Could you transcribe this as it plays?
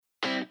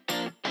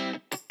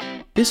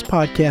This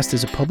podcast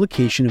is a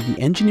publication of the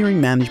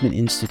Engineering Management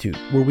Institute,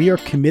 where we are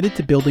committed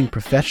to building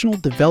professional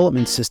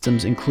development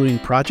systems, including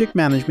project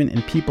management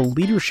and people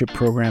leadership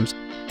programs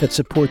that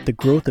support the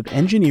growth of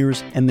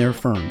engineers and their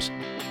firms.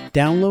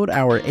 Download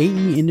our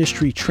AE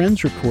Industry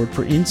Trends Report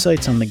for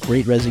insights on the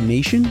Great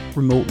Resignation,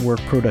 remote work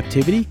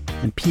productivity,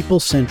 and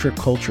people-centric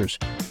cultures.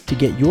 To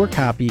get your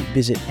copy,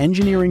 visit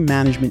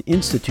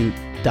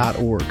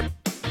engineeringmanagementinstitute.org.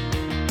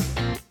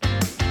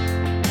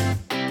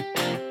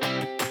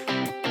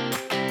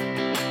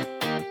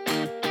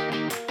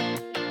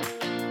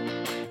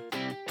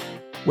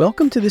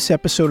 Welcome to this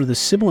episode of the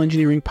Civil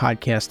Engineering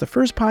Podcast, the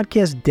first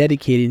podcast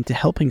dedicated to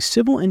helping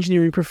civil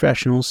engineering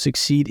professionals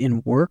succeed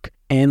in work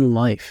and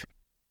life.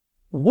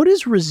 What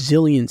is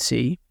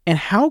resiliency, and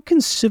how can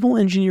civil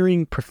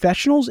engineering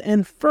professionals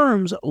and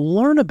firms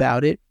learn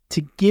about it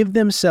to give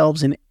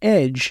themselves an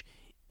edge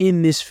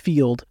in this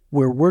field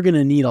where we're going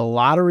to need a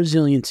lot of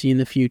resiliency in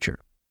the future?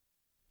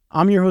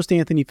 I'm your host,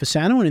 Anthony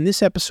Fasano, and in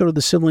this episode of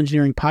the Civil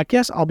Engineering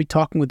Podcast, I'll be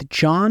talking with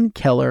John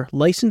Keller,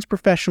 licensed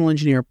professional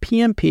engineer,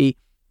 PMP,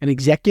 and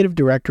executive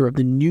director of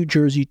the New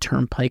Jersey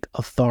Turnpike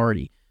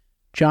Authority.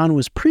 John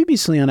was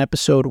previously on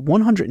episode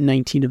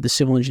 119 of the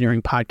Civil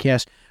Engineering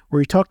Podcast, where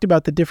he talked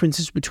about the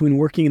differences between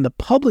working in the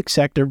public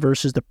sector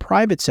versus the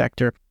private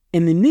sector.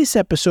 And in this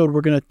episode, we're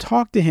going to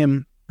talk to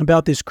him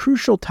about this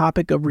crucial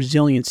topic of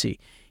resiliency.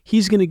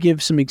 He's going to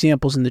give some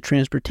examples in the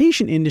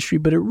transportation industry,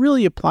 but it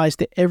really applies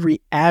to every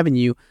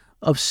avenue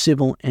of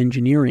civil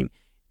engineering.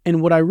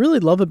 And what I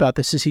really love about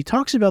this is he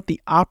talks about the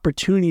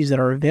opportunities that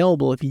are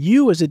available if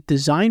you, as a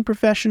design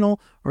professional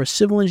or a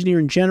civil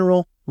engineer in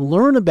general,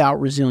 learn about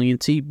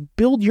resiliency,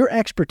 build your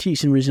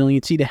expertise in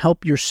resiliency to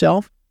help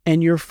yourself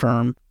and your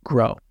firm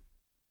grow.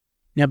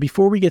 Now,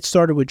 before we get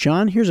started with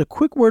John, here's a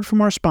quick word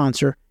from our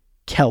sponsor,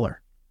 Keller.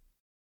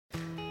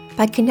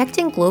 By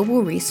connecting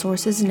global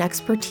resources and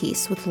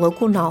expertise with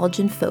local knowledge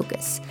and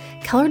focus,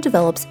 Keller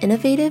develops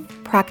innovative,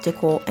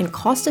 practical, and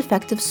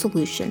cost-effective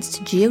solutions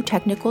to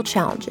geotechnical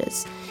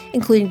challenges,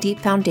 including deep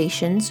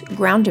foundations,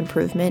 ground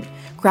improvement,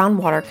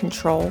 groundwater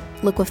control,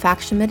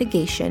 liquefaction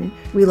mitigation,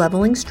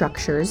 releveling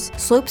structures,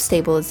 slope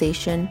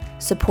stabilization,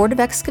 supportive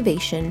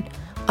excavation,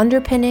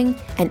 underpinning,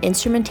 and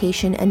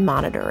instrumentation and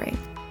monitoring.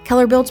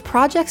 Keller builds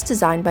projects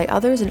designed by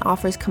others and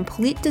offers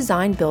complete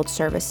design-build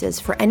services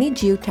for any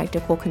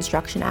geotechnical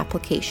construction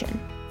application.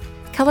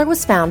 Keller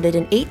was founded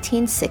in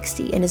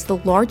 1860 and is the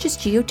largest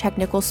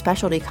geotechnical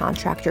specialty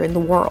contractor in the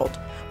world,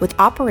 with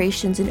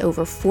operations in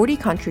over 40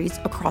 countries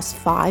across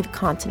 5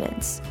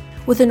 continents.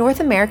 With a North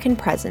American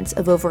presence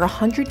of over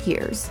 100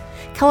 years,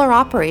 Keller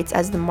operates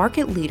as the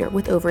market leader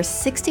with over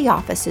 60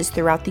 offices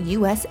throughout the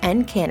U.S.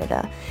 and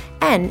Canada,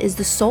 and is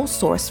the sole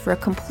source for a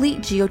complete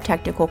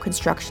geotechnical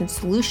construction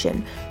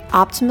solution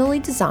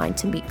optimally designed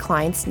to meet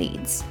clients'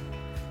 needs.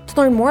 To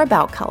learn more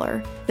about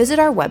Keller, visit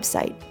our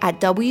website at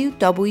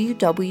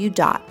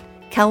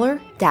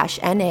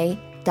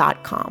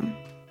www.keller-na.com.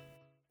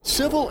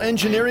 Civil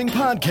Engineering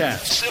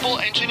Podcast. Civil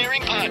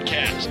Engineering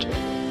Podcast.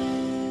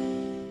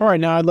 All right,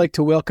 now I'd like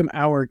to welcome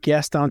our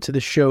guest onto the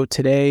show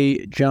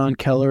today. John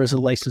Keller is a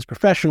licensed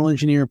professional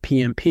engineer,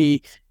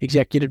 PMP,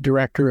 executive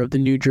director of the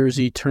New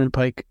Jersey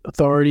Turnpike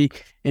Authority,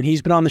 and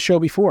he's been on the show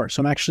before.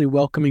 So I'm actually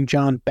welcoming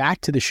John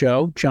back to the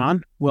show.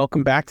 John,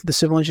 welcome back to the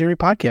Civil Engineering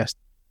Podcast.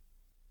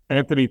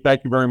 Anthony,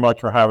 thank you very much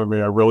for having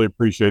me. I really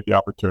appreciate the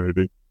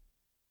opportunity.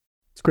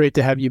 It's great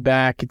to have you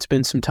back. It's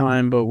been some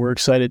time, but we're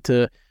excited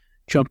to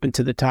jump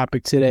into the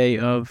topic today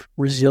of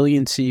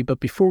resiliency. But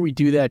before we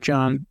do that,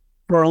 John,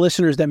 for our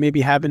listeners that maybe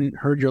haven't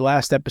heard your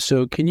last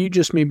episode, can you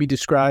just maybe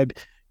describe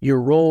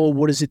your role?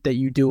 What is it that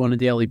you do on a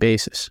daily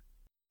basis?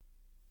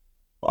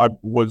 I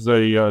was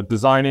a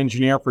design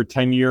engineer for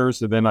 10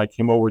 years, and then I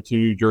came over to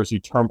New Jersey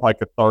Turnpike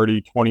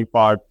Authority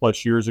 25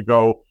 plus years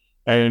ago,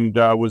 and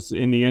was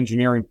in the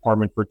engineering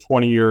department for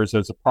 20 years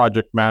as a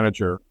project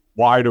manager.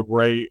 Wide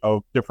array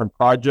of different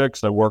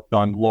projects. I worked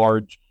on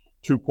large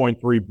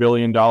 $2.3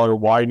 billion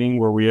widening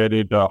where we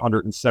added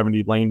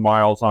 170 lane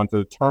miles onto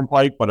the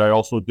turnpike, but I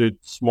also did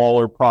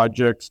smaller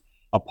projects,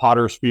 a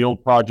Potter's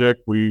Field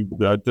project. We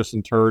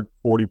disinterred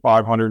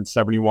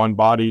 4,571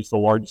 bodies, the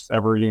largest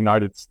ever in the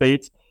United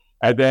States.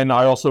 And then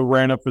I also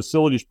ran a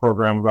facilities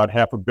program, about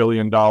 $500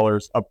 million,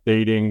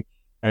 updating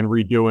and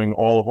redoing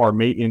all of our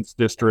maintenance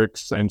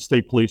districts and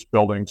state police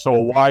buildings. So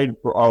a wide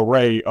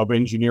array of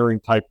engineering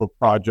type of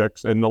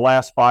projects. In the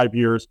last 5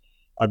 years,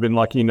 I've been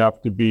lucky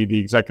enough to be the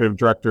executive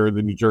director of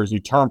the New Jersey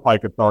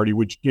Turnpike Authority,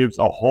 which gives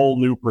a whole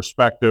new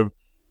perspective.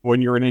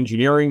 When you're in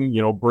engineering,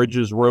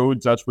 bridges,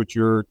 roads, that's what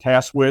you're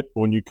tasked with.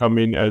 When you come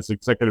in as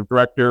executive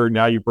director,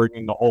 now you bring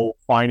in the whole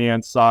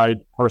finance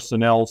side,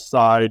 personnel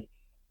side,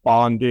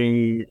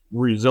 bonding,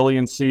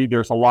 resiliency.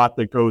 There's a lot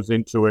that goes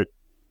into it.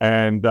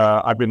 And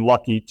I've been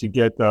lucky to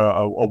get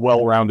a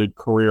well-rounded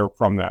career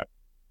from that.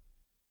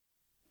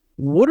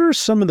 What are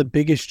some of the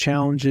biggest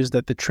challenges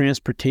that the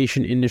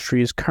transportation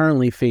industry is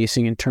currently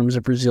facing in terms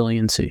of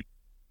resiliency?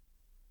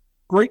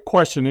 Great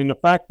question. And the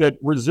fact that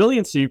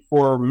resiliency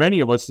for many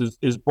of us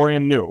is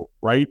brand new,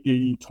 right?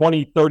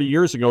 20, 30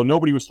 years ago,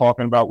 nobody was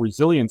talking about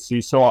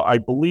resiliency. So I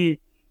believe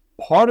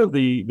part of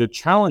the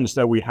challenge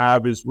that we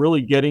have is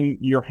really getting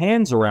your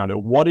hands around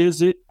it. What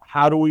is it?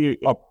 How do we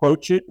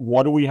approach it?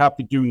 What do we have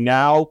to do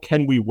now?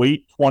 Can we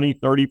wait 20,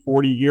 30,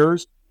 40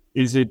 years?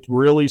 Is it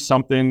really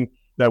something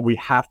that we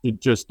have to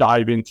just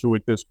dive into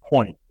at this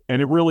point?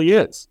 And it really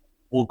is.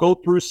 We'll go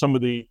through some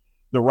of the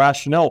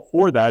rationale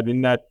for that,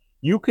 in that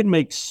you can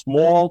make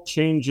small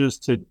changes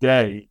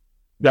today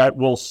that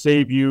will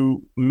save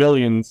you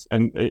millions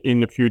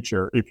in the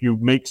future if you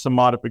make some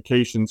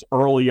modifications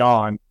early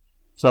on.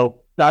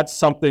 So that's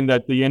something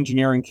that the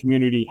engineering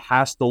community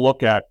has to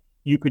look at.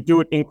 You could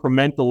do it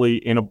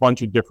incrementally in a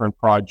bunch of different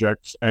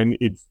projects, and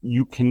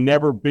you can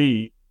never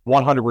be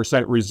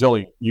 100%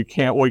 resilient. You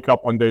can't wake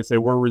up one day and say,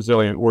 we're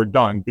resilient, we're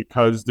done,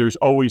 because there's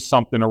always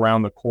something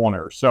around the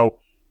corner. So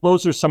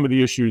those are some of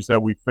the issues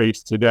that we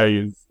face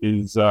today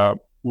is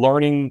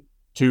learning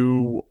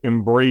to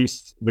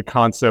embrace the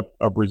concept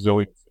of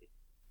resiliency.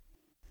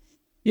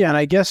 Yeah, and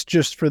I guess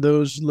just for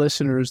those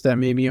listeners that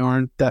maybe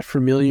aren't that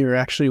familiar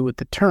actually with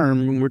the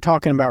term, when we're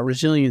talking about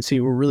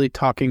resiliency, we're really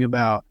talking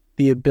about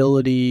the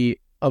ability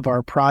of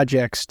our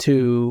projects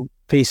to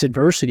face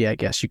adversity, I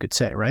guess you could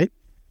say, right?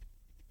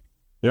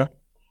 Yeah.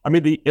 I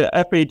mean, the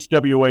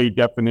FHWA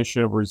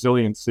definition of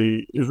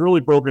resiliency is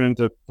really broken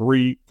into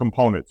three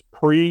components: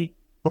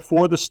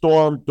 before the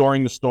storm,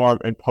 during the storm,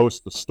 and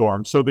post the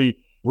storm. So the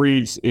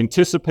reads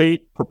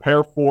anticipate,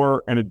 prepare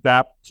for, and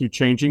adapt to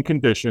changing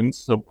conditions.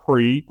 So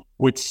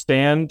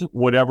withstand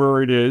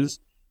whatever it is,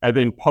 and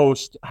then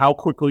post, how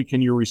quickly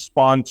can you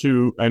respond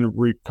to and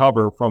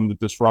recover from the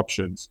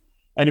disruptions?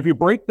 And if you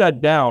break that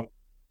down,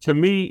 to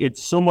me,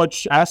 it's so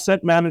much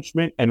asset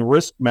management and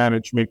risk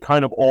management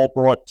kind of all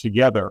brought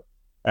together.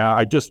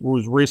 I just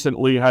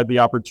recently had the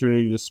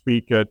opportunity to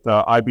speak at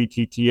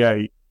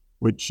IBTTA,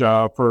 which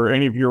for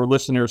any of your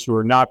listeners who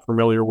are not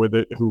familiar with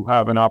it, who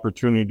have an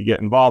opportunity to get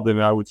involved in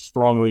it, I would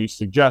strongly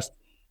suggest,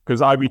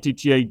 because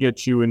IBTTA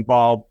gets you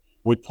involved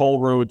with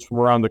toll roads from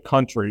around the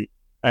country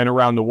and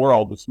around the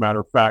world, as a matter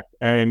of fact.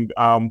 And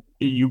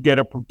you get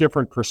a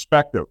different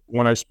perspective.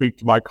 When I speak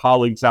to my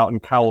colleagues out in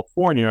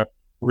California,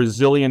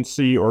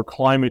 resiliency or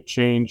climate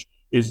change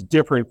is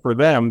different for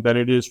them than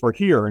it is for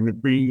here.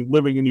 And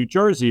living in New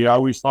Jersey, I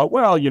always thought,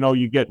 well,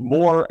 you get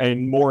more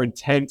and more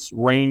intense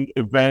rain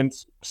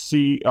events,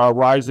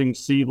 rising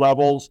sea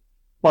levels.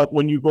 But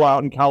when you go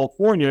out in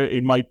California,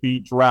 it might be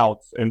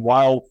droughts and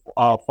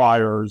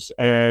wildfires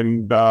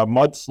and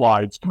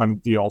mudslides kind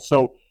of deal.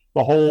 So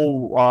the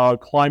whole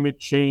climate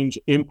change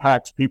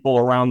impacts people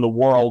around the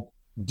world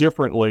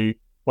differently,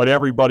 but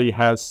everybody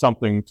has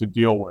something to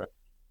deal with.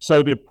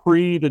 So the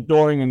pre, the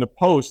during, and the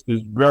post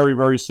is very,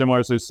 very similar,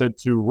 as I said,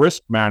 to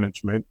risk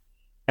management.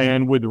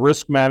 And with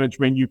risk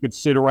management, you could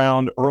sit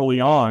around early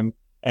on,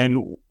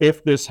 and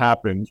if this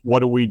happens, what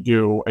do we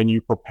do? And you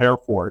prepare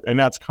for it. And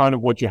that's kind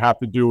of what you have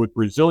to do with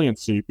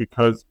resiliency,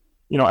 because,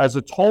 as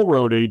a toll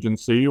road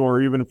agency,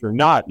 or even if you're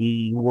not,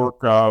 you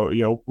work,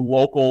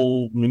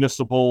 local,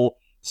 municipal,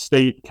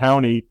 state,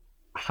 county,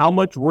 how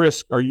much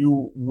risk are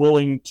you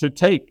willing to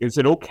take? Is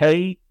it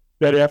okay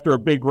that after a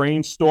big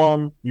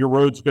rainstorm, your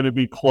road's going to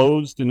be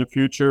closed in the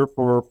future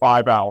for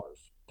 5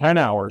 hours, 10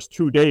 hours,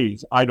 2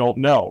 days? I don't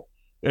know.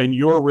 And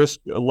your risk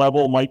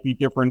level might be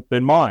different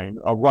than mine.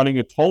 Running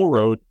a toll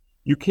road,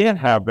 you can't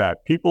have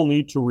that. People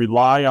need to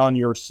rely on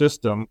your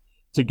system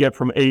to get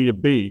from A to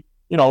B.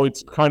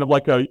 It's kind of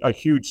like a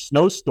huge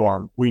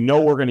snowstorm. We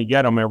know we're going to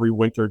get them every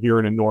winter here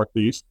in the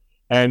Northeast,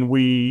 and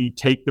we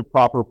take the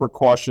proper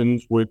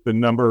precautions with the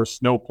number of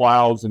snow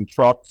plows and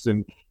trucks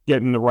and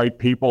getting the right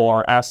people,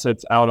 our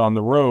assets out on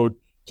the road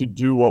to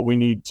do what we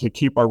need to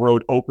keep our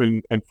road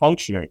open and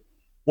functioning.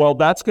 Well,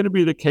 that's going to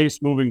be the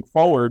case moving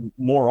forward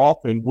more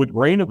often with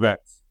rain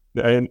events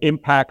and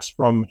impacts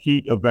from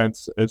heat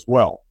events as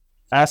well.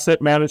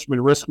 Asset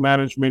management, risk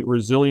management,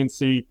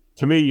 resiliency,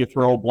 to me, you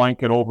throw a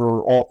blanket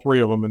over all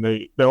three of them, and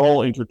they're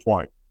all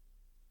intertwined.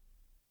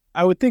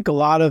 I would think a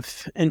lot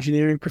of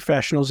engineering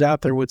professionals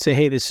out there would say,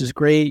 hey, this is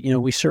great.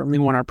 We certainly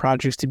want our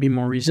projects to be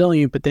more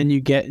resilient, but then you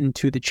get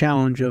into the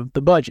challenge of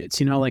the budgets,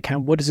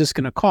 what is this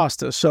going to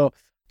cost us? So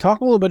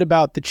talk a little bit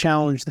about the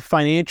challenge, the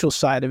financial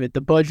side of it,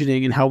 the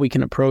budgeting, and how we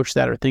can approach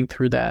that or think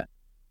through that.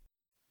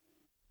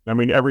 I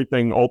mean,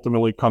 everything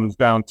ultimately comes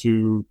down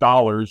to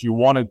dollars. You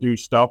want to do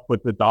stuff,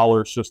 but the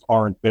dollars just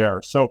aren't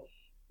there. So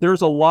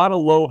there's a lot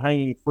of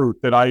low-hanging fruit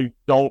that I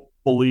don't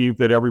believe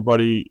that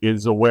everybody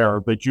is aware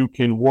of that you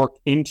can work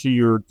into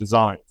your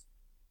designs.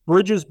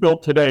 Bridges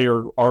built today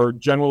are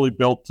generally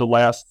built to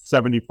last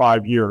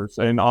 75 years.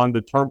 And on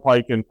the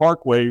Turnpike and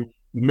Parkway,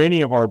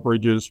 many of our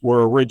bridges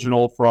were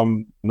original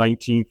from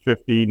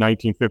 1950,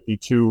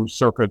 1952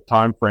 circa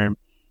timeframe,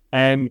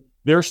 and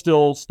they're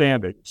still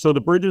standing. So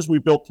the bridges we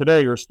built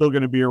today are still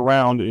going to be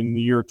around in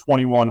the year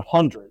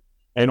 2100.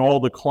 And all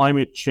the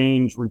climate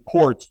change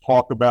reports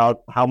talk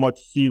about how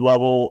much sea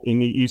level in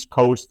the East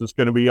Coast is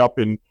going to be up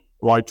in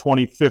by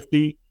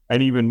 2050,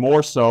 and even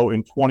more so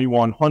in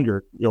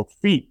 2100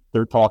 feet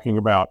they're talking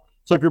about.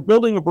 So if you're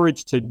building a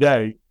bridge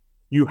today,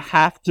 you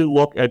have to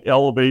look at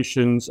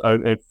elevations,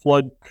 at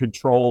flood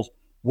controls,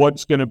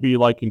 what's going to be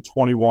like in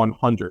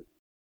 2100.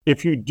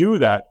 If you do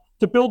that,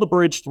 to build a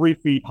bridge 3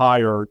 feet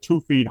higher or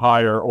 2 feet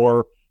higher,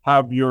 or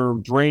have your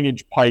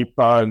drainage pipe,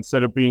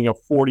 instead of being a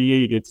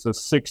 48, it's a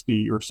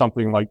 60 or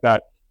something like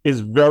that, is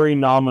very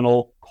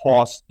nominal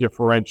cost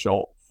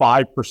differential,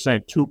 5%,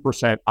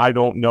 2%, I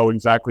don't know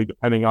exactly,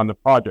 depending on the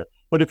project.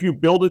 But if you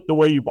build it the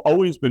way you've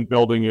always been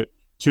building it,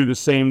 to the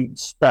same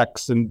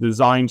specs and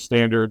design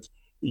standards,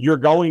 you're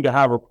going to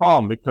have a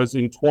problem, because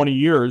in 20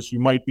 years, you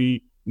might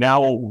be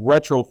now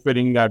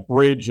retrofitting that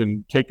bridge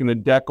and taking the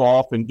deck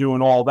off and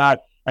doing all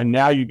that. And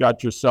now you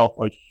got yourself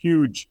a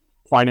huge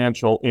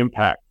financial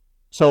impact.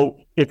 So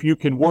if you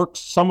can work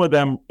some of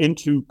them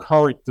into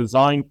current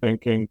design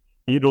thinking,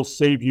 it'll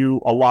save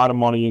you a lot of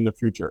money in the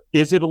future.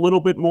 Is it a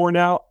little bit more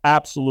now?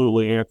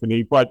 Absolutely,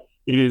 Anthony, but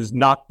it is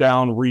knock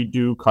down,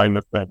 redo kind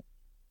of thing.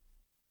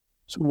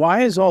 So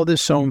why is all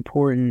this so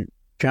important,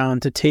 John,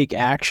 to take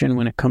action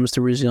when it comes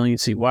to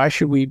resiliency? Why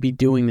should we be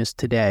doing this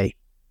today?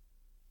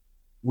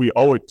 We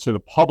owe it to the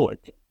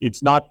public.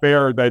 It's not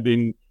fair that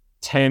in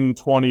 10,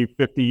 20,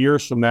 50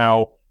 years from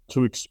now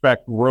to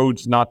expect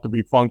roads not to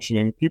be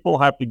functioning. People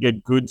have to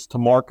get goods to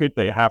market.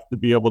 They have to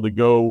be able to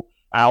go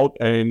out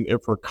and,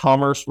 if for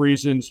commerce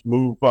reasons,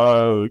 move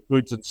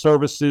goods and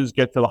services,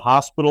 get to the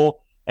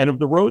hospital. And if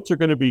the roads are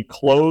going to be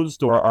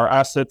closed or our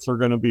assets are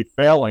going to be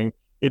failing,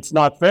 it's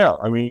not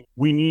fair. I mean,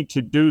 we need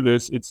to do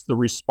this. It's the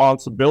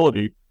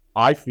responsibility,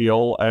 I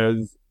feel,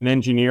 as an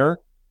engineer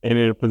and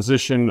in a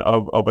position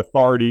of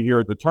authority here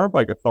at the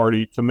Turnpike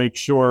Authority, to make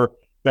sure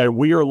that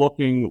we are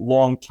looking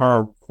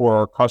long-term for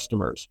our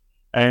customers.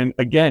 And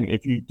again,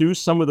 if you do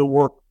some of the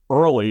work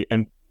early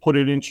and put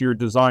it into your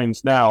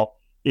designs now,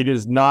 it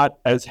is not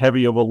as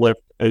heavy of a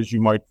lift as you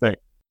might think.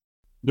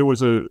 There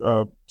was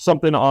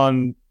something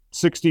on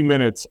 60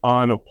 Minutes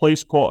on a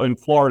place in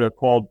Florida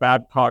called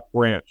Babcock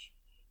Ranch.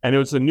 And it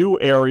was a new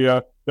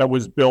area that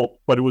was built,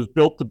 but it was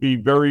built to be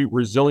very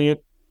resilient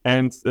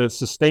and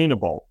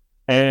sustainable.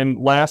 And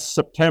last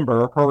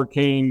September,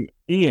 Hurricane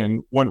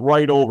Ian went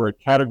right over it,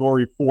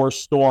 Category 4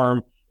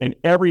 storm, and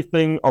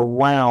everything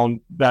around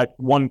that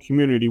one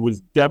community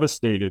was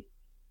devastated.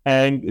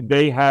 And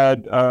they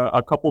had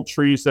a couple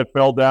trees that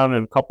fell down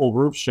and a couple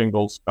roof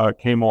shingles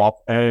came off.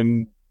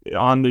 And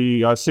on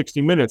the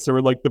 60 Minutes, they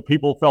were like, the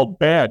people felt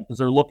bad because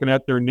they're looking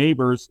at their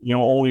neighbors,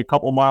 only a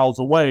couple miles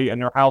away,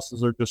 and their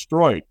houses are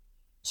destroyed.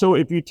 So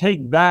if you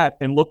take that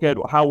and look at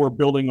how we're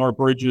building our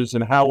bridges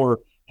and how we're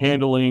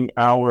handling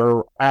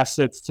our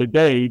assets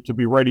today to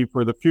be ready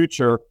for the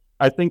future,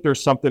 I think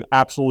there's something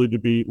absolutely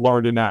to be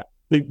learned in that.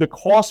 The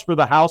cost for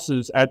the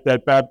houses at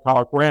that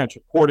Babcock Ranch,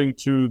 according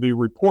to the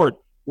report,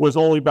 was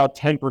only about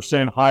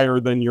 10% higher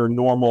than your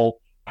normal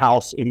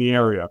house in the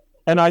area.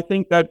 And I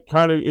think that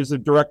kind of is a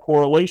direct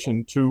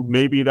correlation to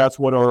maybe that's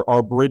what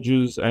our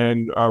bridges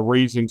and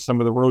raising some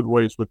of the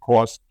roadways would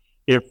cost,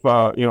 if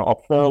a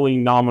fairly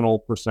nominal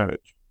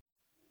percentage.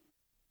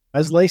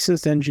 As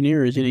licensed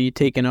engineers, you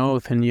take an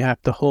oath and you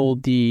have to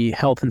hold the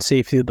health and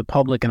safety of the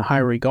public in high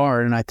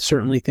regard. And I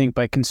certainly think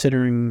by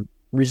considering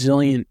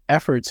resilient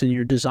efforts in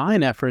your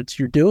design efforts,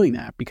 you're doing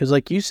that. Because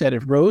like you said,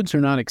 if roads are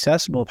not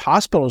accessible, if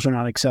hospitals are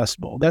not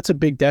accessible, that's a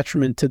big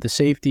detriment to the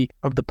safety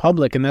of the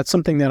public. And that's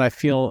something that I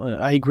feel,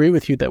 I agree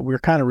with you, that we're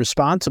kind of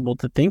responsible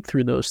to think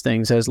through those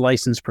things as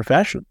licensed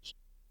professionals.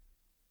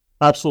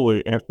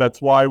 Absolutely. And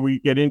that's why we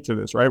get into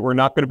this, right? We're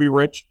not going to be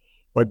rich,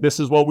 but this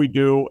is what we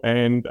do.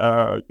 And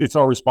it's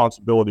our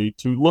responsibility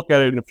to look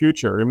at it in the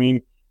future. I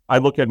mean, I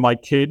look at my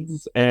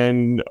kids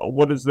and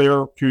what is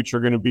their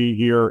future going to be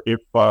here if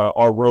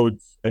our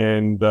roads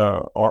and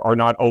are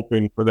not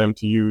open for them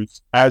to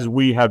use as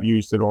we have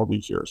used it all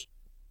these years.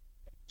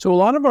 So a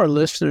lot of our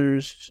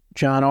listeners,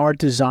 John, are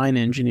design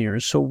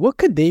engineers. So what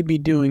could they be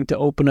doing to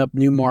open up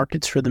new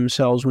markets for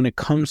themselves when it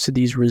comes to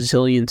these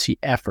resiliency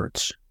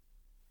efforts?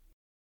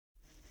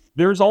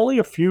 There's only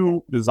a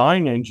few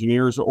design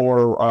engineers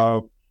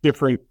or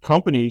different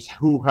companies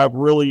who have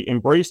really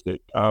embraced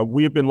it.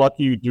 We have been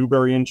lucky.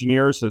 Dewberry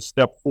Engineers has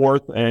stepped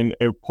forth and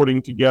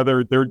putting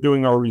together, they're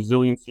doing our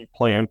resiliency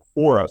plan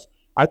for us.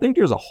 I think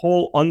there's a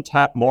whole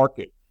untapped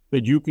market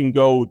that you can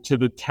go to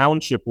the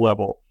township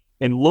level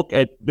and look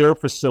at their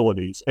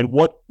facilities and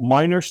what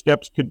minor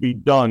steps could be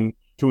done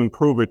to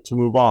improve it, to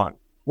move on.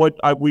 What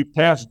we've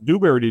tasked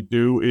Dewberry to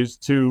do is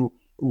to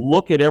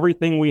look at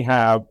everything we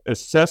have,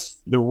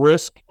 assess the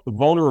risk, the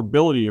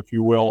vulnerability, if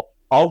you will,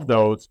 of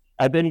those,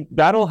 and then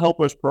that'll help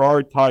us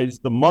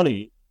prioritize the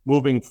money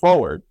moving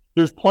forward.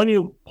 There's plenty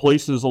of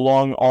places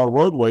along our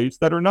roadways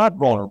that are not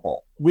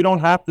vulnerable. We don't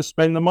have to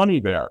spend the money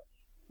there,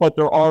 but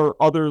there are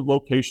other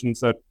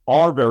locations that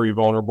are very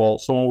vulnerable.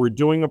 So when we're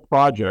doing a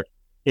project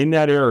in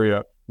that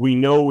area, we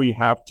know we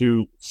have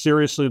to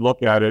seriously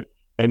look at it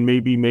and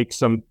maybe make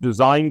some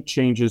design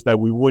changes that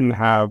we wouldn't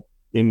have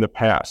in the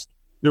past.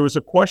 There was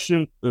a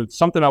question,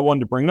 something I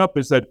wanted to bring up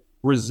is that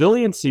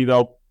resiliency,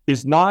 though,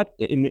 is not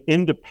an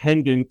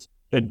independent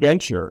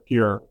adventure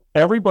here.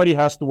 Everybody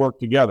has to work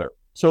together.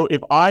 So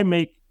if I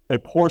make a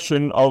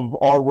portion of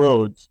our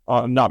roads,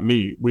 not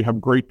me, we have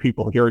great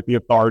people here at the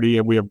authority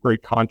and we have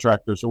great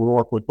contractors that we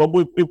work with, but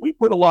if we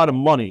put a lot of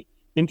money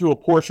into a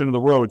portion of the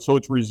road so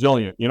it's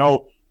resilient,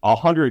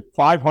 100,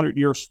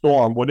 500-year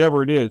storm,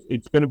 whatever it is,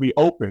 it's going to be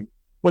open.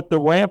 But the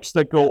ramps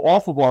that go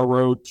off of our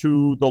road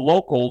to the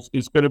locals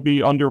is going to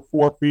be under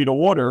 4 feet of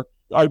water.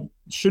 I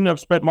shouldn't have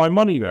spent my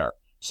money there.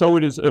 So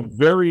it is a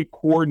very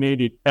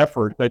coordinated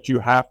effort that you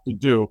have to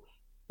do.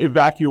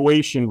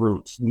 Evacuation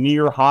routes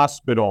near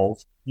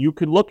hospitals. You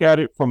can look at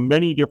it from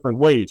many different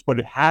ways, but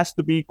it has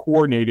to be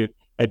coordinated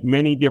at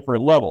many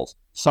different levels.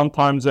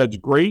 Sometimes that's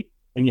great,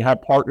 and you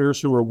have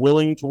partners who are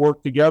willing to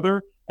work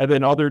together. And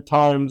then other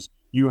times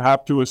you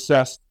have to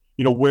assess,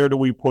 where do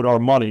we put our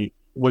money?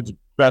 What's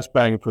best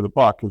bang for the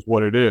buck is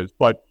what it is.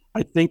 But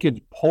I think it's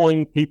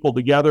pulling people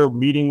together,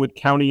 meeting with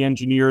county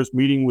engineers,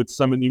 meeting with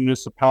some of the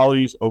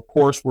municipalities. Of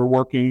course, we're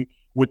working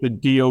with the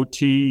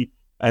DOT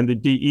and the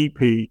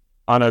DEP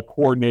on a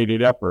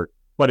coordinated effort,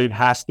 but it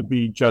has to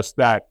be just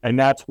that. And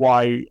that's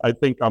why I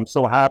think I'm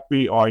so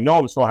happy, or I know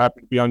I'm so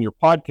happy to be on your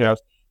podcast,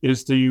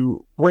 is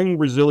to bring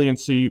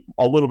resiliency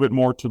a little bit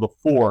more to the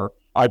fore.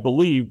 I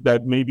believe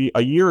that maybe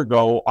a year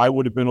ago, I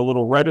would have been a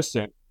little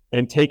reticent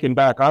and taken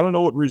back. I don't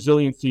know what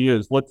resiliency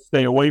is. Let's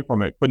stay away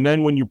from it. But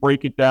then when you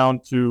break it down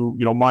to,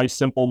 my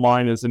simple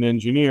mind as an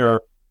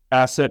engineer,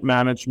 asset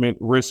management,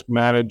 risk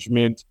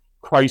management,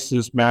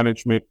 crisis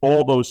management,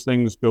 all those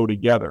things go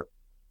together.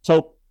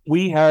 So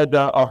we had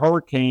a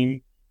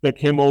hurricane that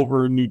came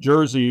over New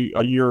Jersey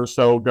a year or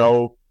so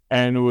ago,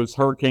 and it was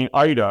Hurricane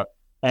Ida.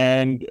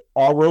 And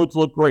our roads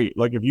look great.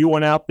 Like if you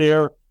went out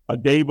there a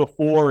day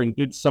before and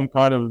did some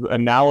kind of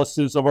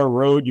analysis of our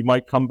road, you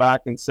might come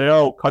back and say,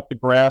 oh, cut the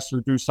grass or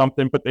do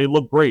something, but they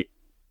look great.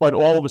 But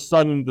all of a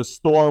sudden, the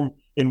storm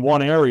in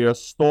one area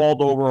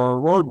stalled over our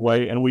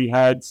roadway, and we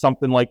had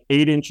something like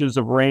 8 inches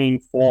of rain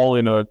fall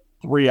in a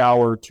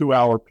 3-hour,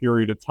 2-hour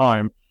period of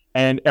time,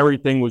 and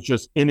everything was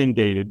just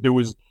inundated.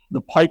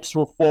 The pipes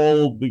were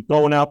full,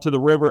 going out to the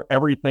river,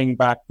 everything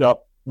backed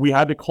up. We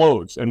had to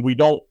close, and we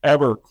don't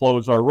ever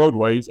close our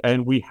roadways,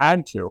 and we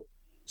had to.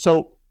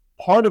 So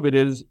part of it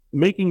is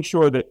making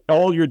sure that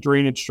all your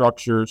drainage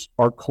structures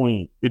are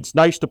clean. It's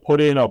nice to put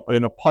in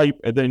a pipe,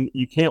 and then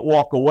you can't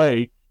walk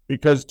away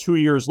because 2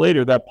 years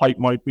later, that pipe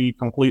might be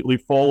completely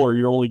full, or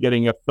you're only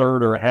getting a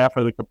third or a half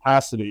of the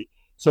capacity.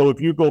 So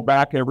if you go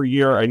back every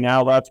year, and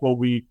now that's what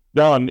we've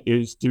done,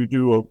 is to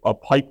do a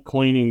pipe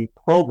cleaning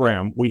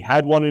program. We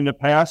had one in the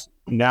past.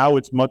 Now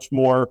it's much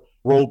more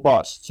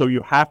robust. So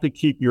you have to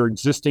keep your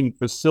existing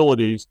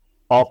facilities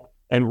up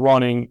and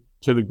running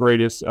to the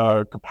greatest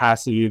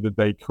capacity that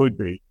they could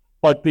be.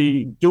 But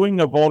doing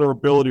a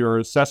vulnerability or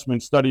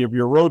assessment study of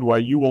your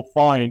roadway, you will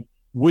find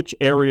which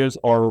areas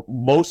are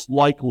most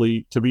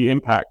likely to be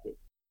impacted.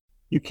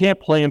 You can't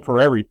plan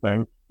for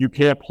everything. You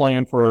can't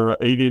plan for an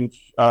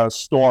 8-inch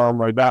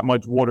storm or that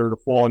much water to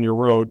fall on your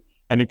road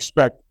and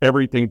expect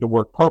everything to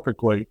work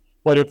perfectly.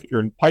 But if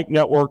your pipe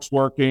network's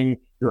working,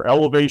 your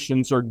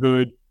elevations are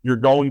good, you're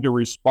going to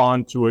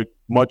respond to it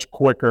much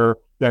quicker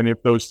than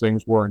if those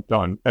things weren't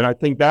done. And I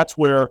think that's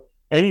where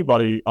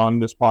anybody on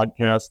this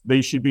podcast,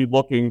 they should be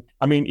looking.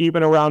 I mean,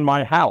 even around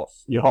my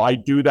house, I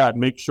do that,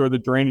 make sure the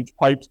drainage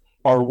pipes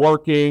are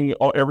working,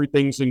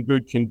 everything's in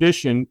good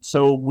condition,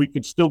 so we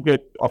could still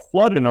get a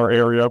flood in our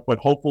area, but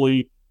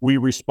hopefully we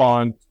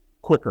respond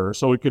quicker.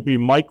 So it could be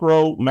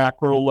micro,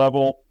 macro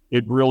level.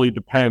 It really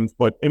depends,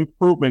 but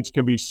improvements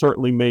can be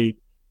certainly made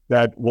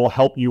that will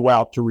help you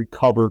out to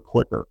recover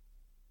quicker.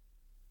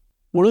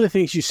 One of the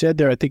things you said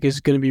there, I think,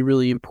 is going to be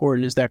really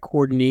important is that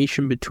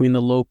coordination between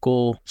the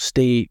local,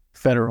 state,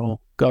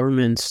 federal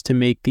governments to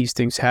make these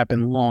things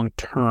happen long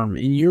term.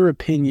 In your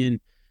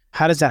opinion,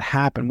 how does that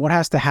happen? What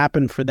has to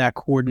happen for that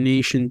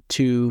coordination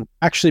to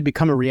actually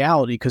become a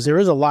reality? Because there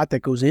is a lot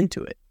that goes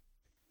into it.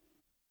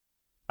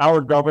 Our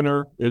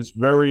governor is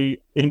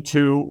very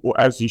into,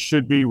 as he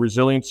should be,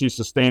 resiliency,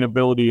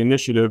 sustainability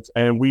initiatives.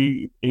 And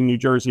we in New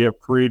Jersey have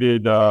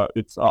created,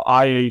 it's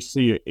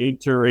IAC,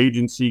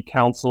 Interagency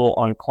Council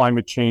on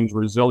Climate Change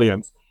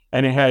Resilience.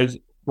 And it has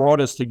brought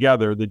us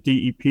together, the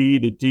DEP,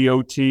 the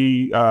DOT,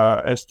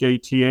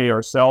 SJTA,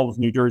 ourselves,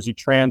 New Jersey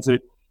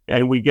Transit,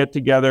 and we get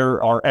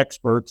together our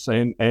experts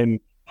and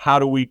how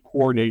do we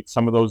coordinate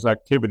some of those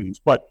activities?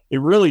 But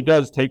it really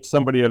does take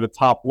somebody at a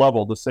top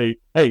level to say,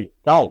 hey,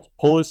 guys,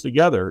 pull this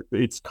together.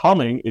 It's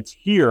coming, it's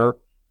here,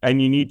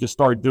 and you need to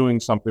start doing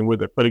something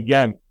with it. But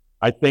again,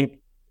 I think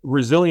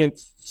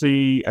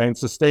resiliency and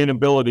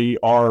sustainability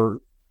are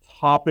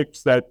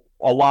topics that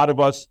a lot of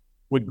us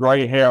with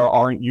gray hair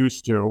aren't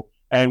used to,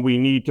 and we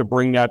need to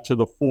bring that to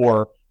the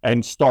fore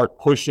and start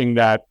pushing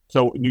that.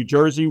 So New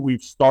Jersey,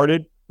 we've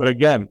started, but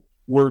again,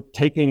 we're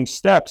taking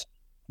steps.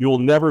 You'll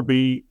never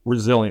be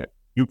resilient.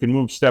 You can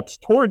move steps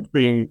towards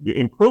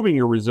improving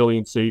your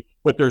resiliency,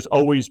 but there's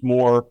always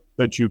more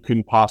that you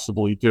can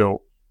possibly do,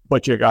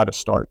 but you got to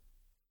start.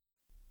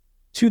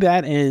 To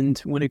that end,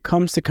 when it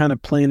comes to kind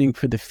of planning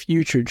for the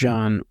future,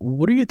 John,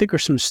 what do you think are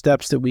some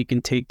steps that we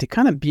can take to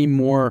kind of be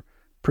more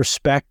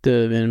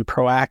prospective and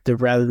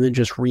proactive rather than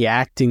just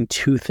reacting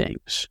to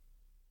things?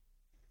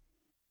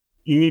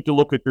 You need to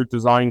look at your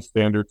design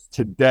standards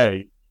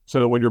today so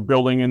that when you're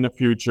building in the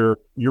future,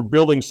 you're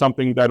building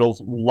something that'll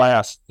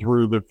last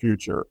through the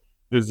future.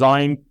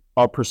 Design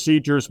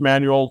procedures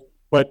manual,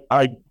 But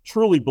I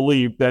truly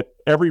believe that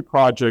every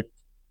project,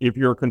 if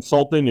you're a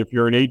consultant, if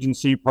you're an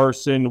agency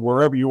person,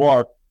 wherever you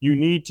are, you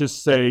need to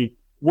say,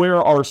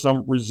 where are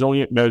some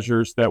resilient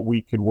measures that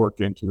we could work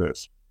into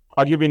this?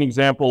 I'll give you an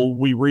example.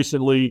 We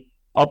recently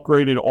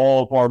upgraded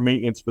all of our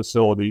maintenance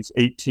facilities,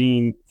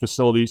 18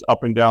 facilities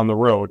up and down the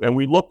road. And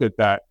we looked at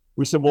that.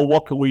 We said, well,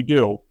 what can we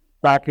do?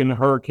 Back in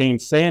Hurricane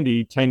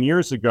Sandy 10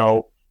 years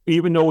ago,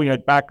 even though we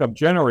had backup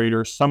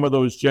generators, some of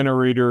those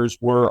generators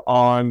were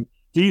on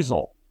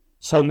diesel.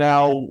 So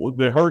now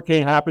the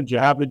hurricane happens, you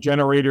have the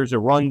generators, it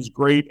runs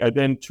great, and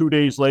then 2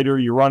 days later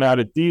you run out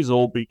of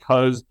diesel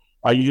because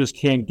you just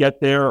can't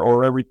get there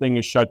or everything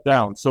is shut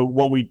down. So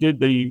when we did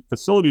the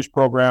facilities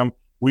program,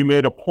 we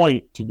made a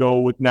point to go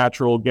with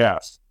natural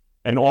gas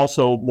and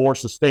also more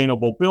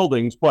sustainable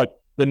buildings,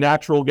 but the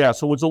natural gas,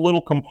 so it was a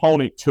little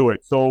component to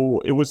it.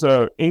 So it was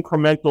a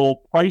incremental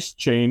price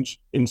change,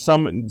 in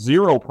some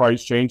zero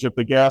price change if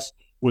the gas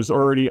was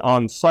already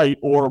on site,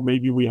 or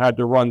maybe we had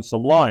to run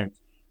some lines.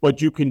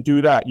 But you can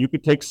do that. You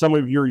could take some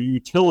of your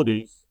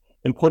utilities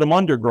and put them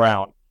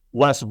underground,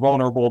 less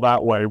vulnerable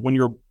that way. When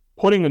you're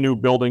putting a new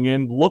building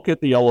in, look at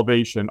the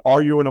elevation.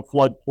 Are you in a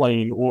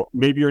floodplain? Or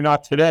maybe you're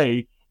not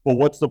today, but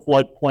what's the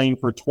floodplain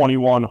for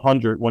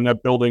 2100 when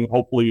that building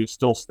hopefully is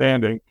still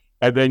standing?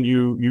 And then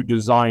you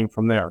design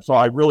from there. So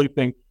I really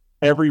think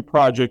every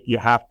project you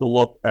have to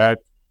look at,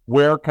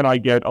 where can I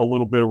get a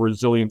little bit of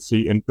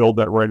resiliency and build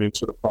that right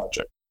into the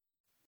project.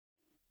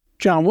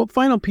 John, what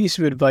final piece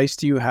of advice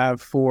do you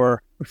have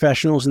for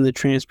professionals in the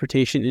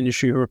transportation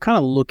industry who are kind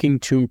of looking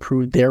to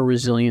improve their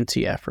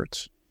resiliency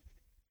efforts?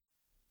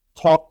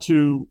 Talk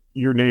to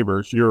your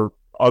neighbors, your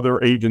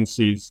other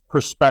agencies'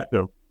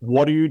 perspective.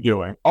 What are you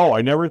doing? Oh,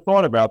 I never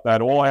thought about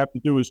that. All I have to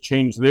do is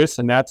change this,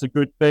 and that's a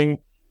good thing.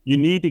 You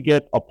need to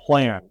get a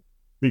plan,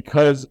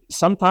 because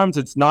sometimes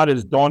it's not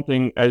as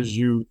daunting as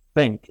you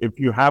think. If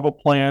you have a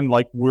plan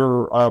like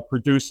we're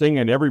producing,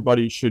 and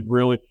everybody should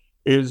really,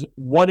 is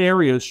what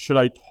areas should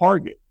I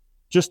target?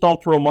 Just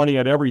don't throw money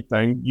at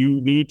everything.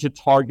 You need to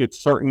target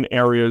certain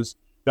areas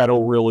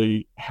that'll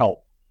really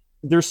help.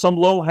 There's some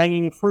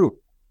low-hanging fruit.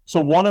 So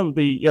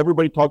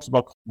everybody talks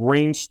about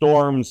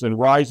rainstorms and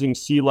rising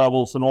sea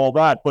levels and all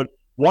that, but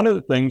one of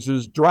the things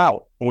is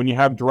drought. When you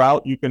have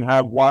drought, you can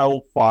have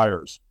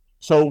wildfires.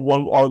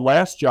 So our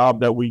last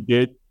job that we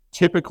did,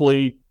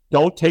 typically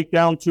don't take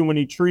down too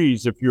many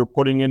trees if you're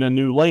putting in a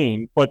new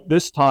lane. But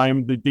this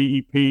time the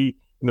DEP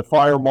and the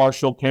fire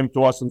marshal came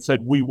to us and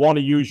said, we want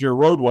to use your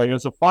roadway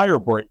as a fire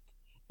break.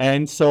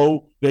 And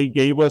so they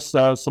gave us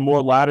some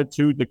more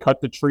latitude to cut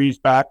the trees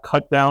back,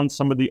 cut down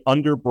some of the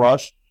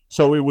underbrush.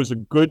 So it was a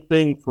good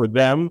thing for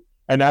them.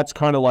 And that's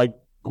kind of like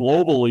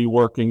globally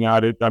working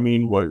at it. I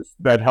mean,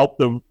 that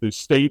helped the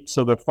state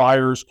so the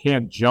fires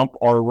can't jump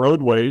our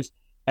roadways.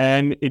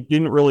 And it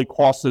didn't really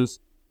cost us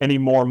any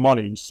more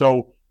money.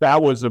 So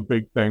that was a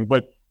big thing.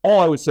 But all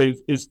I would say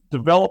is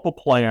develop a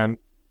plan,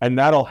 and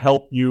that'll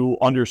help you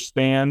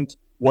understand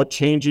what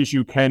changes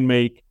you can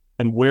make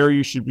and where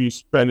you should be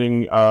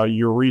spending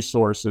your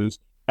resources,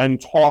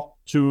 and talk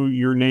to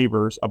your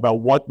neighbors about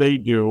what they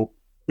do,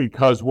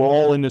 because we're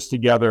all in this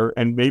together.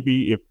 And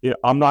maybe if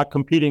I'm not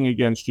competing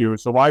against you,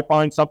 so if I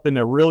find something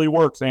that really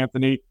works,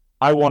 Anthony,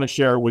 I want to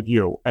share it with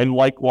you, and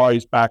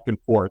likewise back and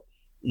forth.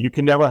 You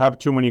can never have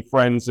too many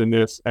friends in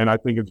this, and I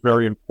think it's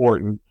very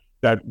important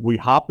that we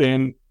hop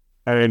in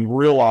and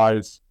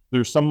realize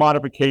there's some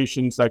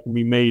modifications that can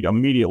be made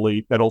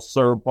immediately that'll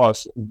serve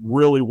us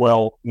really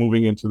well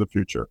moving into the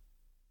future.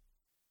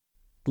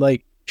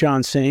 Like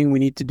John's saying, we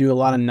need to do a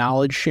lot of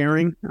knowledge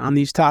sharing on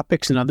these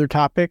topics and other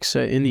topics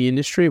in the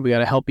industry. We got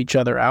to help each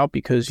other out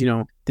because,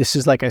 this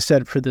is, like I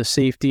said, for the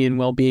safety and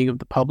well-being of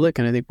the public.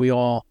 And I think we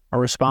all are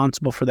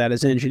responsible for that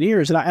as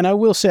engineers. And I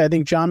will say, I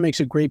think John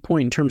makes a great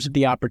point in terms of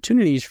the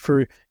opportunities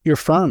for your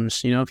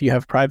firms. If you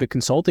have private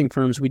consulting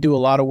firms, we do a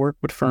lot of work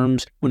with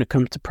firms when it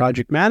comes to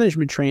project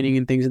management training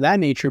and things of that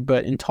nature.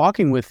 But in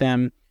talking with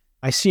them,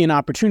 I see an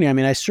opportunity. I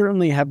mean, I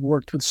certainly have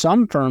worked with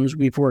some firms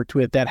we've worked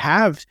with that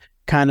have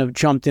kind of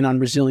jumped in on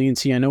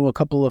resiliency. I know a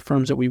couple of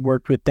firms that we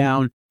worked with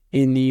down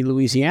in the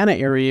Louisiana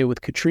area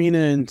with Katrina,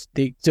 and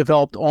they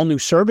developed all new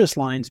service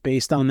lines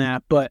based on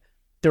that. But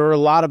there are a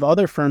lot of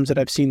other firms that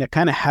I've seen that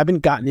kind of haven't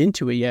gotten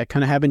into it yet,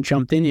 kind of haven't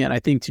jumped in yet. I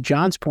think to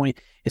John's point,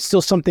 it's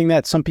still something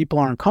that some people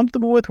aren't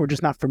comfortable with. We're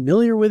just not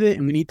familiar with it,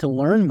 and we need to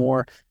learn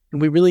more.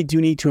 And we really do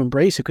need to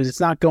embrace it because it's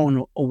not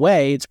going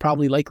away. It's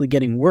probably likely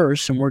getting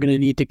worse, and we're going to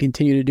need to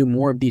continue to do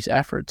more of these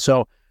efforts.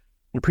 So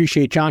I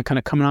appreciate John kind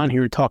of coming on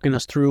here and talking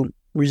us through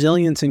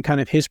resilience and kind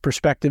of his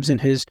perspectives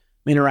and his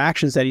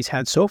interactions that he's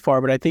had so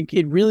far. But I think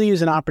it really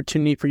is an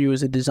opportunity for you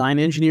as a design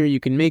engineer. You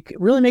can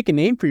really make a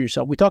name for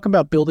yourself. We talk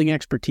about building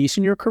expertise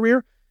in your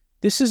career.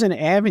 This is an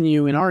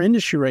avenue in our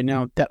industry right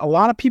now that a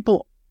lot of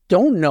people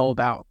don't know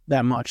about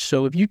that much.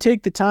 So if you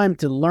take the time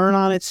to learn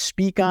on it,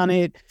 speak on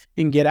it,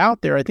 and get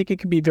out there, I think it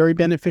can be very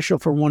beneficial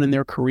for one in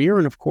their career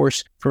and, of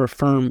course, for a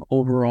firm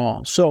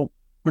overall. So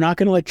we're not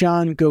going to let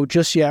John go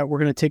just yet. We're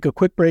going to take a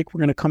quick break. We're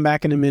going to come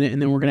back in a minute,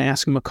 and then we're going to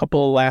ask him a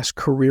couple of last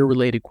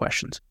career-related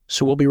questions.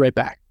 So we'll be right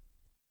back.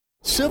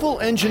 Civil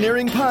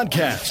Engineering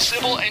Podcast.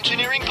 Civil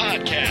Engineering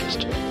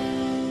Podcast.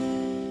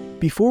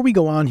 Before we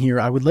go on here,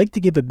 I would like to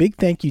give a big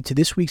thank you to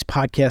this week's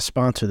podcast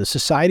sponsor, the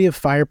Society of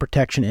Fire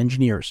Protection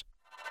Engineers.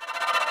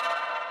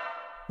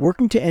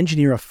 Working to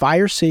engineer a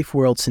fire-safe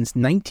world since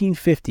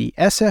 1950,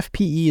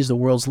 SFPE is the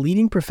world's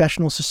leading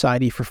professional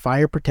society for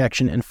fire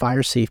protection and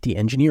fire safety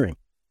engineering.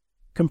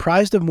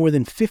 Comprised of more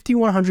than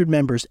 5,100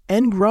 members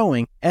and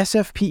growing,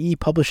 SFPE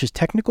publishes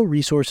technical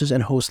resources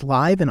and hosts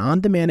live and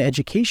on-demand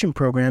education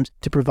programs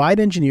to provide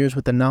engineers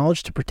with the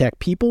knowledge to protect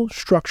people,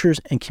 structures,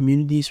 and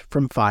communities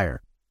from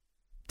fire.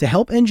 To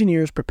help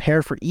engineers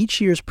prepare for each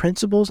year's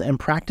Principles and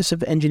Practice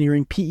of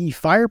Engineering PE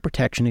Fire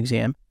Protection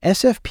exam,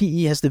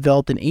 SFPE has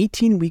developed an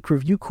 18-week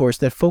review course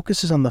that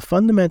focuses on the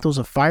fundamentals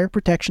of fire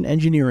protection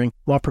engineering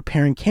while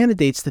preparing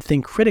candidates to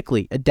think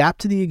critically, adapt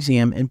to the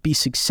exam, and be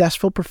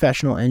successful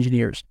professional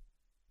engineers.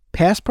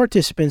 Past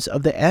participants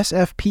of the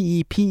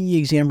SFPE PE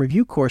exam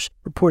review course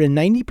report a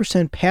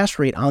 90% pass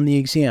rate on the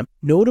exam,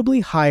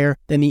 notably higher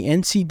than the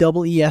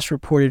NCEES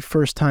reported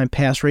first-time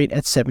pass rate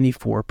at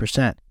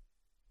 74%.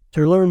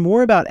 To learn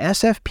more about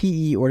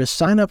SFPE or to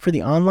sign up for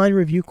the online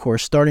review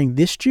course starting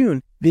this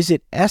June,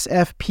 visit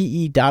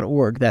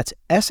sfpe.org. That's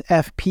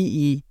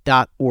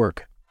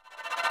sfpe.org.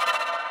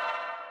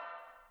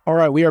 All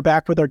right, we are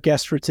back with our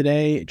guest for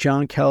today,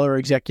 John Keller,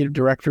 Executive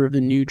Director of the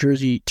New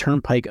Jersey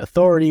Turnpike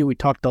Authority. We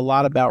talked a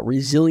lot about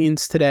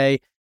resilience today,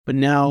 but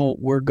now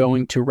we're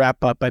going to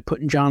wrap up by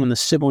putting John on the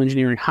civil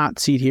engineering hot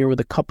seat here with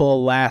a couple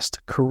of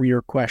last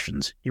career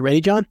questions. You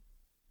ready, John?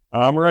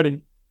 I'm ready.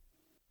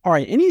 All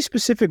right, any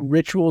specific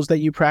rituals that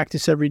you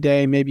practice every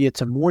day? Maybe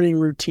it's a morning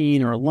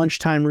routine or a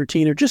lunchtime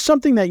routine or just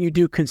something that you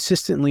do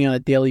consistently on a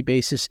daily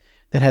basis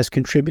that has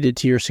contributed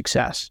to your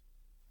success?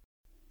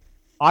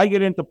 I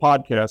get into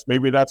podcasts.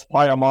 Maybe that's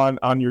why I'm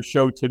on your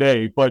show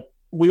today. But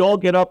we all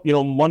get up,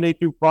 Monday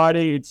through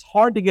Friday. It's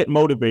hard to get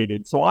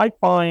motivated. So I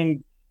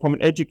find from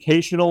an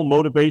educational,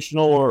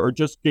 motivational, or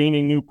just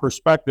gaining new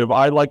perspective,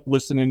 I like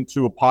listening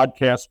to a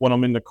podcast when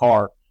I'm in the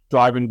car,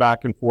 driving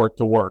back and forth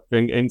to work.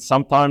 And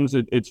sometimes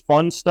it's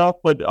fun stuff,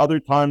 but other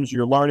times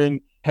you're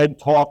learning head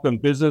talk on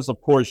business, of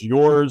course,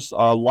 yours,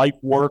 life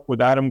work with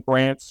Adam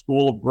Grant,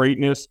 School of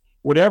Greatness,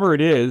 whatever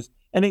it is.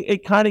 And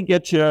it kind of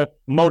gets you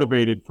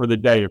motivated for the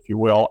day, if you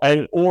will,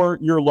 or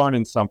you're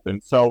learning something.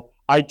 So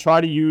I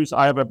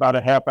have about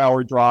a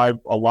half-hour drive,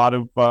 a lot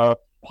of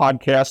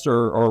podcasts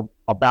are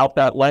about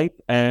that length,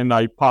 and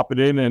I pop it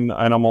in and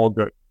I'm all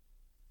good.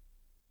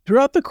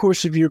 Throughout the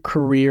course of your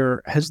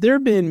career, has there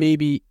been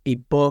maybe a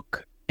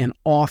book, an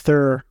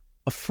author,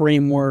 a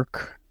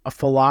framework, a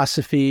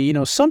philosophy,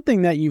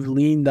 something that you've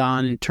leaned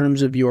on in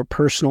terms of your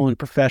personal and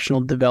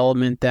professional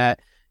development that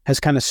has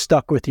kind of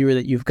stuck with you or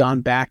that you've gone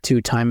back to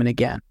time and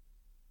again?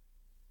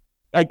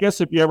 I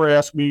guess if you ever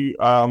ask me,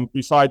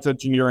 besides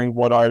engineering,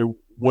 what I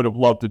would have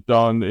loved to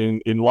done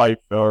in life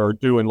or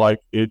do in life,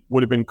 it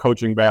would have been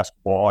coaching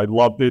basketball. I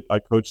loved it. I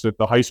coached at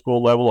the high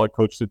school level. I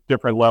coached at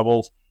different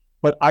levels.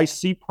 But I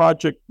see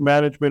project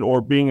management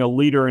or being a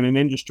leader in an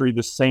industry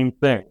the same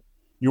thing.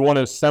 You want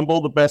to assemble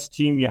the best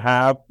team you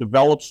have,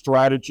 develop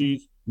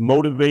strategies,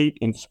 motivate,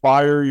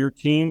 inspire your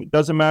team. It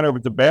doesn't matter if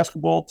it's a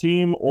basketball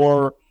team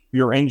or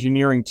your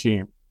engineering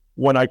team.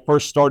 When I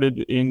first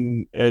started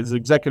as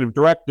executive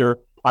director,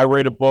 I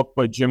read a book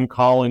by Jim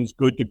Collins,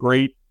 Good to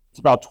Great. It's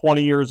about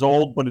 20 years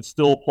old, but it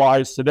still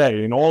applies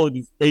today. And all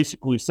it's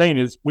basically saying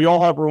is we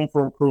all have room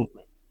for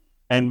improvement.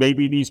 And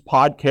maybe these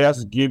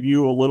podcasts give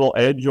you a little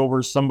edge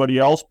over somebody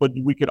else, but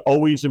we could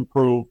always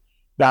improve.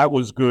 That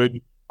was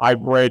good.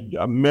 I've read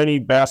many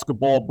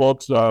basketball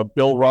books,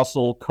 Bill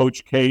Russell,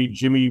 Coach K,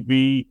 Jimmy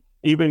V,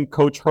 even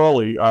Coach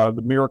Hurley,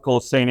 The Miracle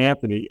of St.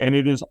 Anthony. And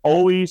it is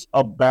always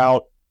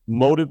about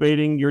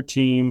motivating your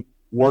team,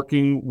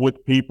 working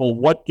with people.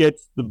 What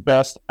gets the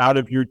best out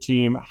of your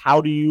team? How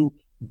do you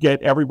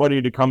get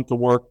everybody to come to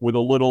work with a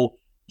little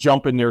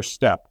jump in their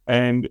step?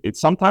 And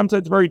sometimes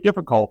it's very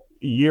difficult.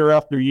 Year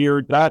after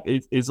year, that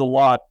is a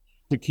lot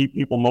to keep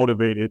people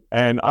motivated.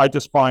 And I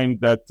just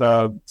find that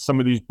some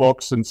of these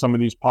books and some of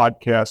these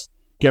podcasts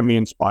get me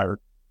inspired.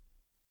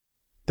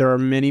 There are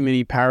many,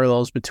 many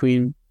parallels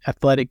between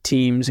athletic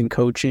teams and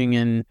coaching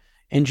and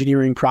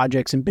engineering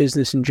projects and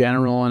business in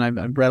general. And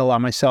I've read a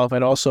lot myself.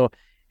 I'd also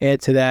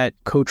add to that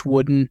Coach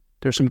Wooden.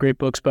 There's some great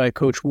books by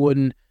Coach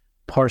Wooden,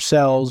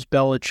 Parcells,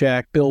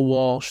 Belichick, Bill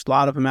Walsh, a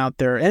lot of them out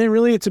there. And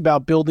it's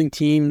about building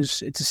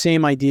teams. It's the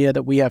same idea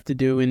that we have to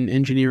do in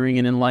engineering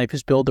and in life,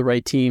 is build the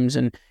right teams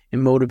and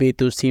motivate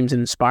those teams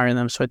and inspire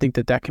them. So I think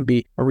that can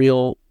be a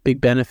real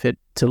big benefit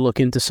to look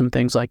into some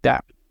things like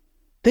that.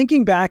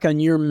 Thinking back on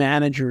your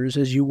managers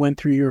as you went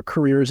through your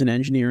career as an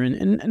engineer,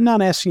 and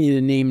not asking you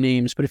to name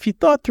names, but if you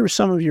thought through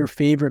some of your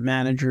favorite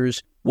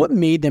managers, what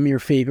made them your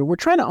favorite? We're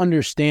trying to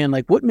understand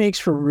what makes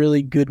for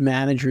really good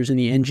managers in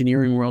the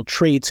engineering world,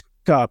 traits,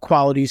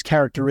 qualities,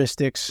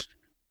 characteristics.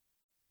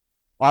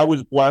 I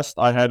was blessed.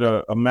 I had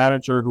a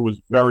manager who was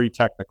very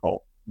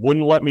technical,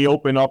 wouldn't let me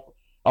open up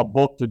a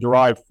book to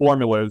derive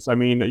formulas. I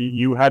mean,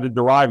 you had to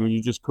derive them.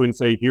 You just couldn't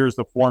say, here's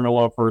the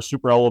formula for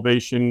super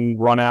elevation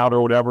run out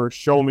or whatever.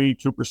 Show me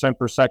 2%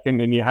 per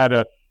second. And you had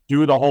to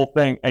do the whole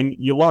thing, and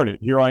you learn it.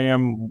 Here I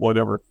am,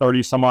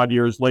 30 some odd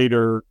years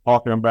later,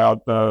 talking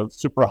about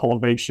super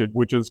elevation,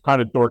 which is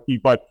kind of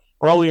dorky, but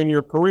early in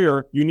your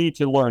career, you need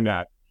to learn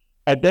that.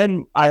 And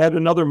then I had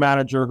another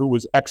manager who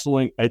was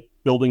excellent at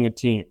building a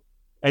team.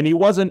 And he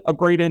wasn't a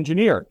great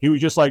engineer. He was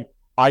just like,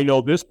 I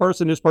know this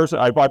person. If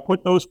I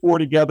put those four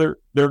together,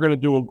 they're going to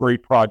do a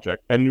great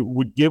project. And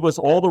would give us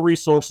all the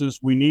resources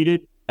we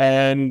needed.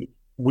 And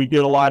we did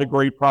a lot of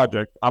great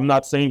projects. I'm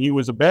not saying he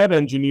was a bad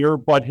engineer,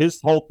 but his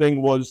whole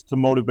thing was to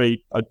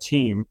motivate a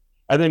team.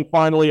 And then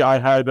finally, I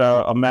had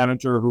a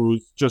manager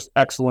who's just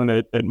excellent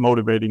at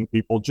motivating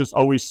people, just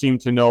always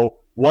seemed to know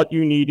what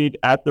you needed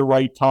at the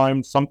right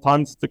time.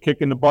 Sometimes it's a kick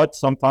in the butt.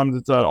 Sometimes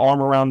it's an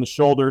arm around the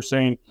shoulder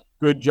saying,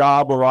 good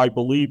job, or I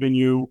believe in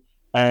you.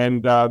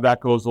 And that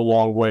goes a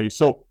long way.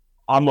 So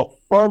I'm a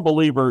firm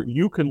believer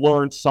you can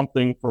learn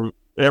something from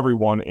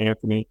everyone,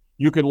 Anthony.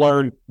 You can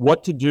learn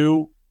what to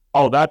do.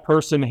 Oh, that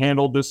person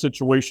handled this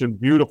situation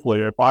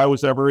beautifully. If I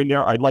was ever in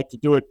there, I'd like to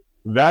do it.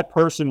 That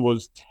person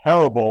was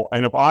terrible.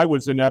 And if I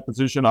was in that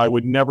position, I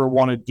would never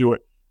want to do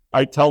it.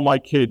 I tell my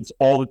kids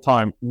all the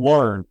time,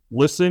 learn,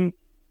 listen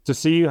to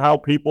see how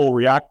people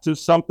react to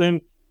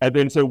something, and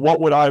then say, what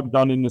would I have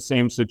done in the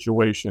same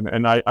situation?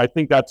 And I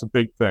think that's a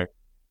big thing.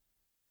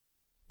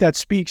 That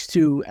speaks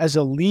to, as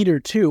a leader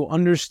too,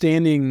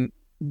 understanding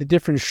the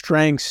different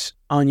strengths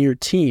on your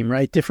team,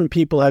 right? Different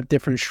people have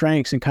different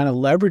strengths, and kind of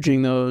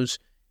leveraging those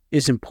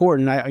is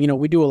important.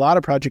 We do a lot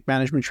of project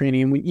management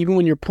training, and even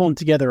when you're pulling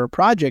together a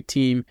project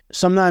team,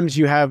 sometimes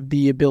you have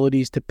the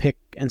abilities to pick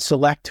and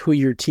select who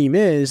your team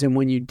is. And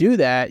when you do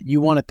that, you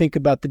want to think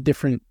about the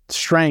different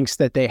strengths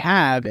that they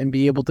have and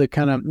be able to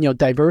kind of,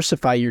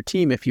 diversify your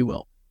team, if you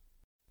will.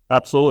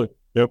 Absolutely.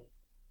 Yep.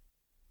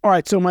 All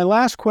right. So my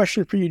last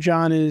question for you,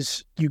 John,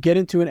 is you get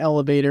into an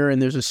elevator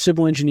and there's a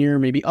civil engineer,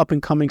 maybe up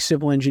and coming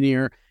civil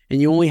engineer,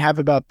 and you only have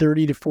about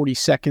 30 to 40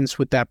 seconds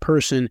with that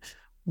person.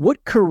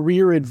 What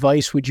career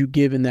advice would you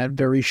give in that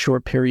very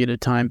short period of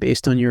time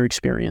based on your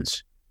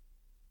experience?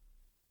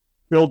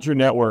 Build your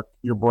network,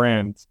 your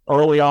brand.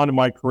 Early on in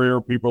my career,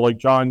 people are like,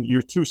 John,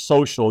 you're too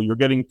social. You're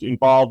getting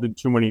involved in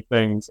too many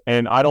things.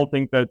 And I don't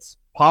think that's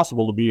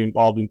possible to be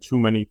involved in too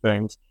many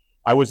things.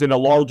 I was in a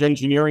large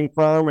engineering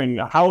firm,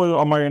 and how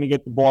am I going to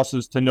get the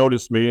bosses to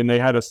notice me? And they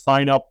had to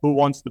sign up, who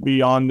wants to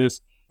be on this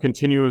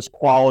continuous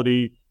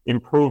quality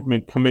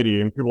improvement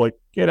committee? And people are like,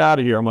 get out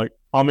of here. I'm like,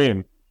 I'm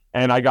in.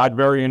 And I got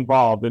very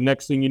involved. The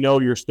next thing you know,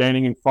 you're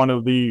standing in front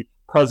of the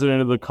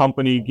president of the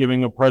company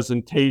giving a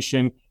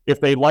presentation. If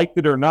they liked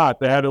it or not,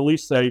 they had to at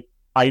least say,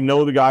 I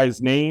know the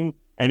guy's name,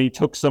 and he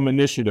took some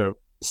initiative.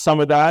 Some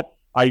of that,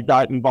 I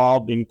got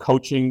involved in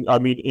coaching,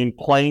 in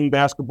playing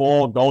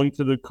basketball, going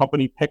to the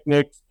company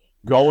picnics,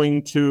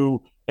 going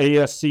to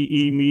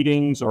ASCE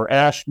meetings or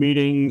ASH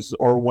meetings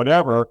or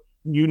whatever.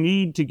 You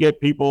need to get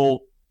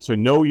people to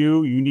know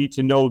you. You need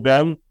to know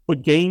them,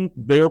 but gain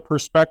their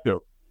perspective.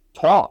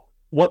 Talk.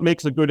 What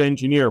makes a good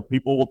engineer?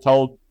 People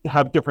will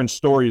have different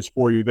stories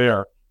for you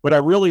there. But I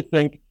really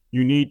think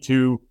you need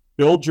to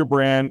build your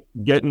brand,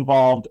 get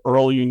involved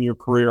early in your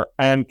career,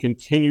 and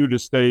continue to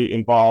stay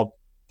involved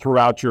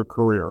throughout your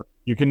career.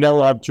 You can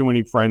never have too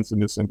many friends in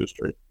this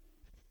industry.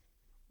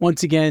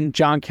 Once again,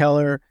 John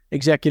Keller,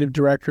 Executive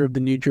Director of the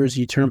New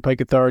Jersey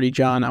Turnpike Authority.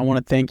 John, I want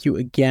to thank you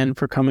again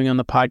for coming on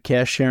the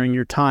podcast, sharing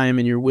your time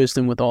and your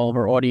wisdom with all of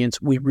our audience.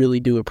 We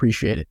really do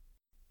appreciate it.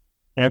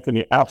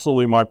 Anthony,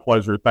 absolutely my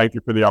pleasure. Thank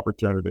you for the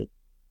opportunity.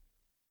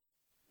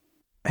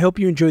 I hope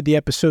you enjoyed the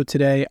episode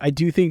today. I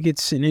do think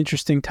it's an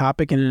interesting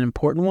topic and an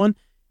important one.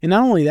 And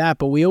not only that,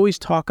 but we always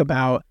talk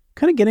about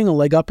kind of getting a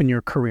leg up in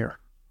your career,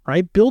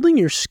 right? Building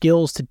your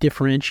skills to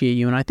differentiate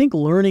you. And I think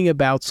learning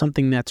about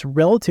something that's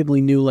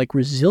relatively new, like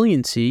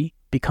resiliency,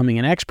 becoming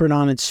an expert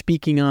on it,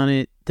 speaking on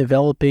it,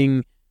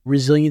 developing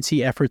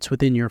resiliency efforts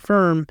within your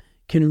firm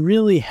can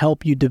really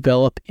help you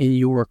develop in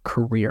your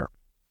career.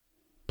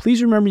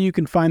 Please remember you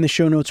can find the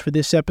show notes for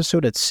this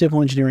episode at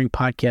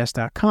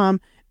civilengineeringpodcast.com.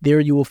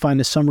 There you will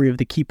find a summary of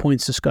the key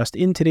points discussed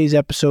in today's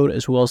episode,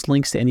 as well as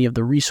links to any of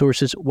the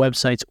resources,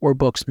 websites, or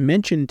books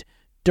mentioned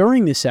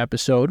during this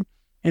episode.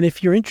 And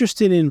if you're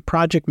interested in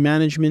project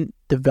management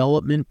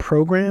development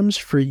programs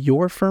for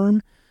your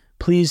firm,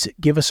 please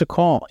give us a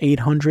call,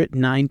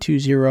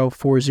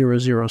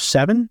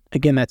 800-920-4007.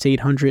 Again, that's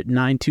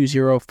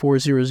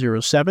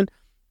 800-920-4007.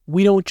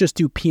 We don't just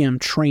do PM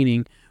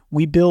training.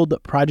 We build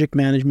project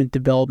management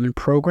development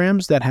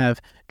programs that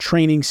have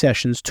training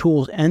sessions,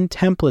 tools, and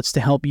templates to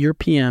help your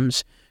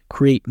PMs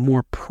create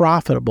more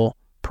profitable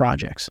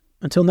projects.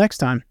 Until next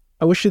time,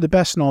 I wish you the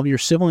best in all of your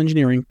civil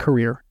engineering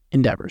career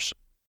endeavors.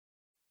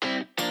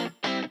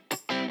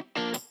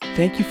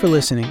 Thank you for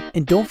listening,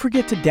 and don't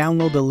forget to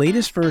download the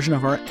latest version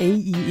of our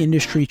AE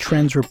Industry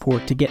Trends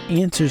Report to get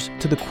answers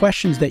to the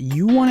questions that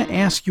you want to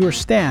ask your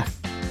staff,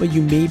 but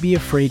you may be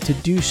afraid to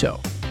do so.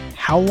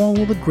 How long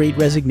will the Great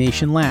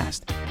Resignation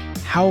last?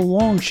 How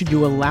long should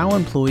you allow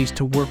employees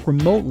to work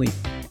remotely?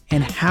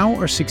 And how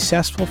are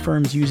successful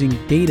firms using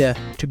data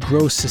to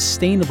grow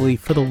sustainably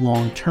for the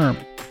long term?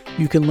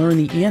 You can learn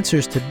the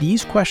answers to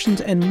these questions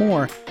and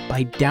more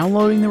by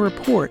downloading the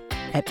report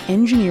at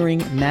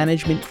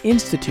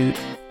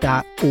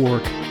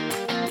engineeringmanagementinstitute.org.